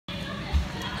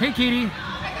Hey, Katie.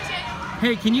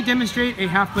 Hey, can you demonstrate a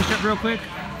half push-up real quick?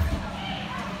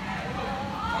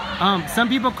 Some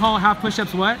people call half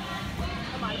push-ups what?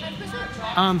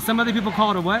 Some other people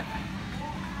call it a what?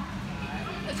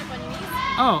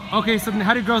 Oh, okay, so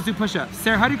how do girls do push-ups?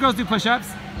 Sarah, how do girls do push-ups?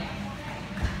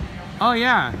 Oh,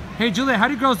 yeah. Hey, Julia, how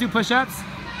do girls do push-ups?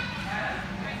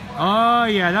 Oh,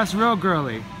 yeah, that's real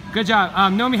girly. Good job.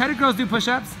 Nomi, how do girls do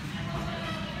push-ups?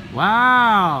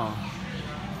 Wow.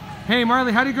 Hey,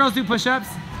 Marley, how do girls do push-ups?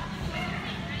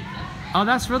 Oh,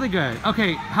 that's really good.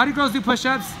 Okay, how do girls do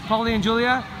push-ups? Polly and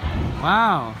Julia?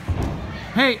 Wow.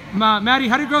 Hey, Maddie,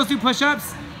 how do girls do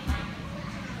push-ups?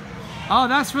 Oh,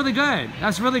 that's really good.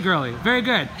 That's really girly. Very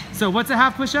good. So what's a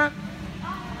half push-up?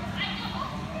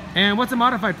 And what's a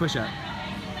modified push-up?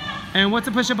 And what's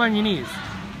a push-up on your knees?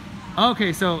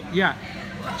 Okay, so yeah.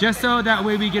 Just so that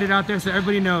way we get it out there so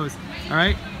everybody knows. All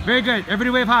right? Very good.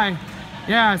 Everybody wave hi.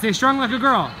 Yeah, say strong like a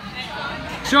girl.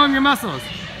 Show them your muscles.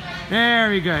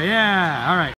 Very good. Yeah. All right.